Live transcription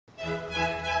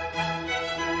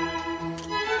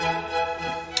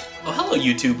Hello,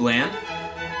 YouTube land.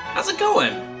 How's it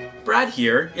going? Brad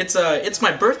here. It's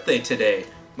my birthday today.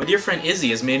 My dear friend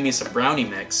Izzy has made me some brownie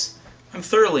mix. I'm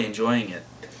thoroughly enjoying it.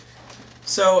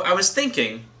 So I was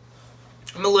thinking,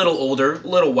 I'm a little older, a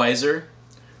little wiser.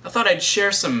 I thought I'd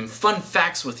share some fun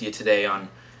facts with you today on,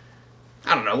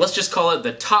 I don't know, let's just call it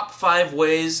the top 5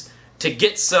 ways to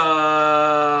get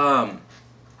some.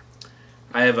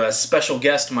 I have a special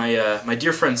guest. My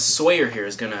dear friend Sawyer here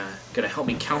is gonna help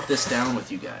me count this down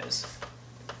with you guys.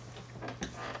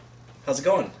 How's it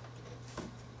going?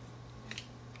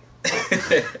 It's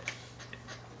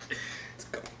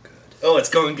going good. Oh, it's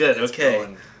going good.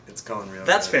 Okay. It's going real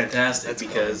That's good. fantastic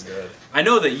because going good. I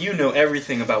know that you know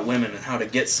everything about women and how to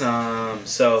get some.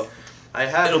 So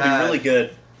it'll be really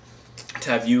good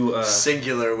to have you.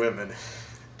 Singular women.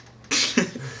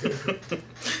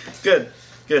 Good.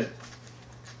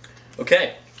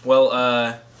 Okay.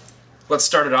 Well, let's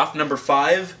start it off. Number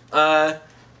 5.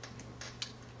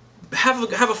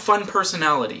 Have a fun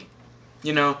personality.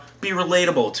 You know, be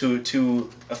relatable to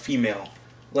a female.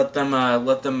 Let them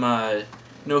know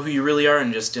who you really are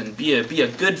and be a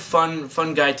good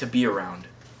fun guy to be around.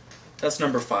 That's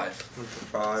number 5. Number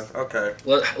 5. Okay.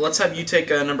 Let's have you take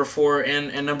number 4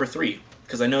 and number 3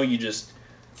 because I know you just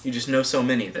know so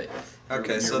many that.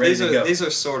 Okay, you're so ready these to go.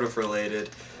 are sort of related.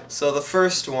 So the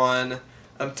first one,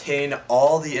 obtain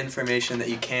all the information that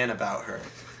you can about her.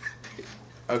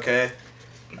 Okay?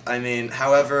 I mean,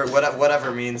 however,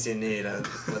 whatever means you need,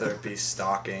 whether it be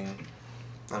stalking,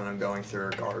 I don't know, going through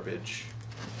her garbage,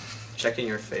 checking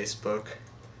your Facebook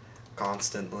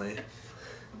constantly.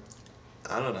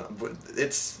 I don't know.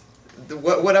 It's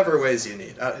whatever ways you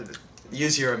need.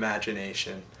 Use your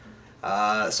imagination.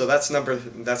 So that's number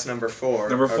 4.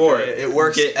 Number 4. Okay? It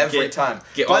works every time.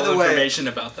 Get By all the the way, information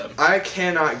about them. I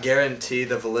cannot guarantee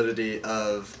the validity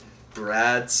of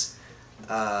Brad's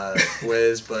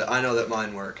ways, but I know that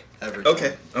mine work every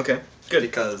time. Okay. Good.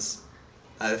 Because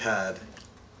I've had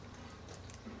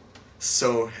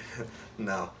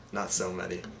not so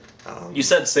many. You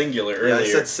said singular earlier. Yeah, I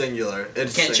said singular. You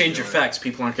can't change your facts.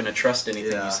 People aren't going to trust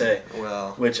anything you say.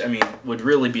 Well, which, I mean, would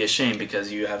really be a shame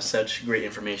because you have such great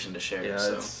information to share. yeah,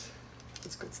 so.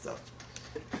 it's good stuff.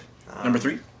 Number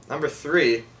 3? Number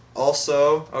 3,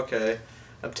 also, okay,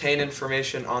 obtain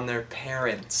information on their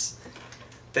parents.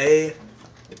 They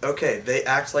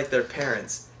act like their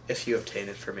parents. If you obtain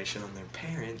information on their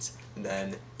parents,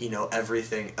 then you know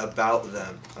everything about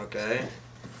them, okay?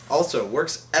 Also,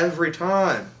 works every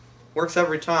time. Works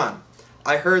every time.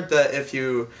 I heard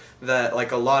that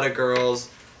like a lot of girls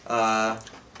are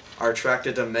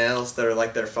attracted to males that are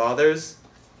like their fathers,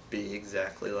 be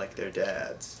exactly like their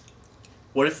dads.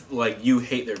 What if, like, you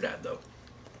hate their dad, though?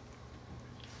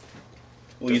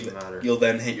 Well, Doesn't matter. You'll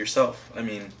then hate yourself. I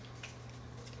mean...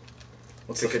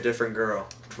 Pick a different girl.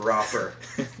 Drop her.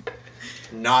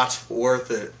 Not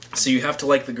worth it. So you have to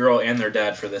like the girl and their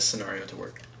dad for this scenario to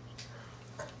work.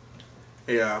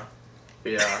 Yeah.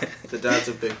 The dad's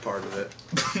a big part of it.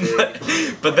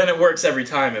 but then it works every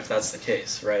time if that's the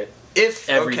case, right?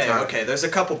 Every time. Okay, there's a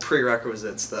couple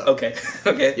prerequisites, though. Okay.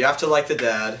 You have to like the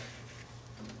dad.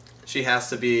 She has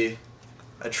to be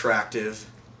attractive.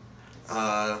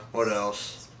 What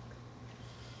else?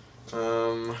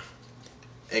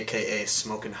 AKA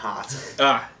smoking hot.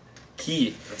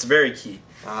 Key. That's very key.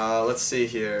 Let's see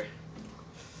here.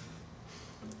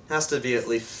 Has to be at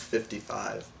least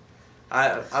 55.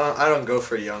 I don't go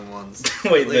for young ones.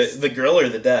 Wait, the girl or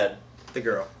the dad? The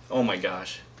girl. Oh my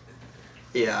gosh.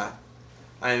 Yeah.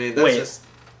 I mean, that's just...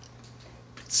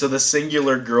 So the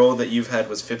singular girl that you've had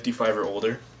was 55 or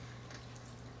older?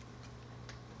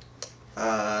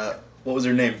 What was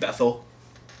her name? Bethel?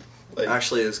 Like...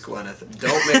 Actually, it was Gwyneth.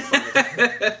 Don't make fun of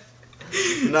it.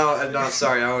 No,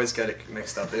 sorry, I always get it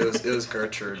mixed up. It was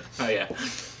Gertrude. Oh yeah,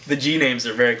 the G names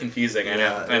are very confusing. I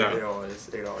know.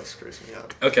 It always screws me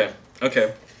up. Okay,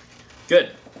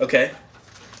 good. Okay.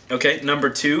 Number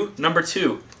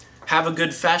two. Have a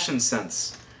good fashion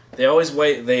sense. They always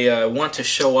want to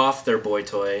show off their boy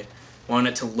toy, want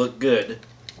it to look good,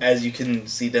 as you can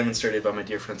see demonstrated by my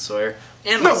dear friend Sawyer.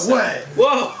 And no way!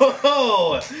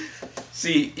 Whoa!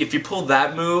 See, if you pull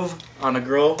that move on a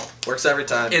girl... Works every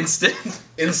time.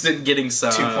 Instant getting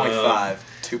some...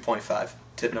 2.5.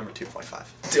 Tip number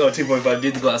 2.5. Oh, 2.5.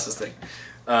 Do the glasses thing.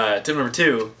 Tip number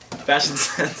 2, fashion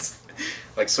sense.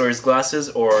 Like Sawyer's glasses,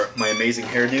 or my amazing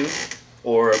hairdo,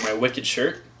 or my wicked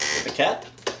shirt with a cap,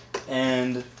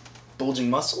 and bulging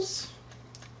muscles.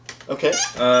 Okay.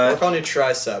 Work on your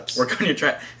triceps.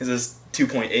 Is this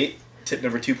 2.8? Tip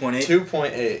number 2.8?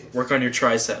 2.8. Work on your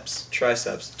triceps.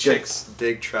 Triceps. Chicks,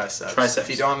 big triceps. Triceps.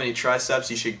 If you don't have any triceps,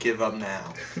 you should give up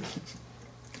now.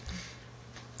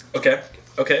 Okay.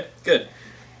 Okay. Good.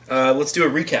 Let's do a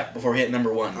recap before we hit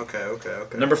number 1.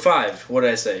 Okay. Number 5. What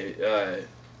did I say?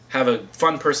 Have a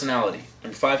fun personality.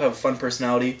 Number 5. Have a fun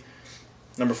personality.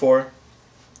 Number 4.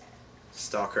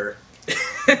 Stalker.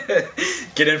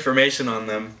 Get information on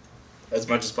them as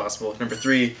much as possible. Number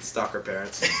 3. Stalker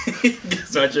parents. Get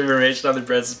as much information on their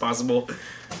parents as possible.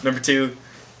 Number 2.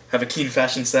 Have a keen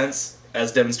fashion sense,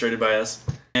 as demonstrated by us.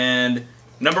 And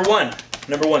number 1.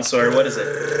 Number 1, Sawyer, what is it?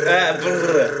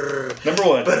 Number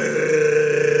 1.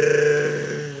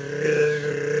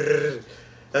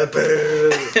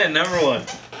 Number 1.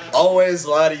 Always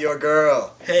lie to your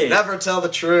girl. Hey. Never tell the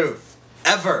truth.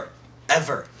 Ever.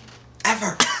 Ever.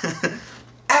 Ever.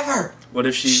 Ever. What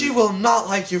if she... She will not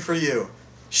like you for you.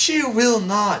 She will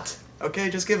not. Okay,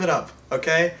 just give it up.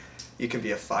 Okay? You can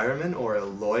be a fireman or a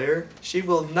lawyer. She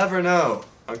will never know.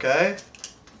 Okay?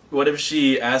 What if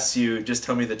she asks you, just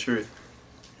tell me the truth?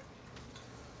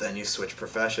 Then you switch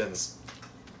professions.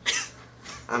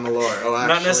 I'm a lawyer. Oh,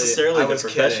 actually, Not necessarily I the was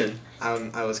profession.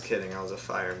 Kidding. I was kidding. I was a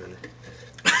fireman.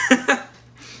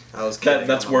 I was kidding.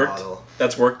 That's I'm a worked? model.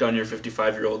 That's worked on your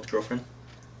 55-year-old girlfriend?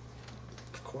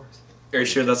 Of course. Are you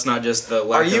sure that's not just the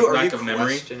lack of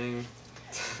memory? Questioning?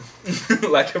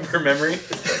 Lack of her memory?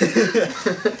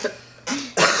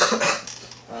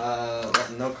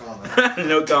 No comment.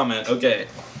 No comment. Okay.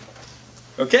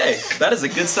 Okay, that is a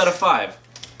good set of 5.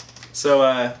 So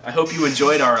I hope you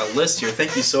enjoyed our list here.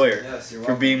 Thank you, Sawyer, Yes, you're for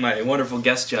welcome. being my wonderful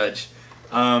guest judge.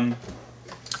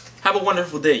 Have a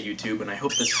wonderful day, YouTube, and I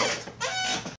hope this helped.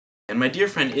 And my dear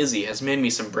friend Izzy has made me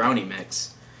some brownie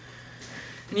mix.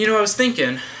 And you know, I was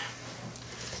thinking,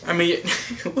 I mean,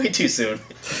 way too soon.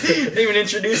 I didn't even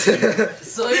introduce him.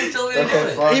 Sawyer told me to do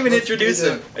it. I didn't even introduce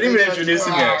him. I didn't even introduce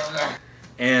him yet.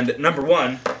 And number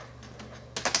 1.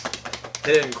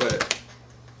 Hit it and quit it.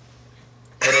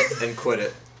 Hit it and quit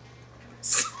it.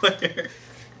 Sawyer.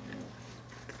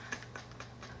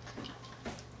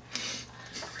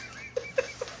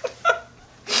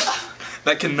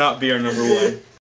 That cannot be our number 1.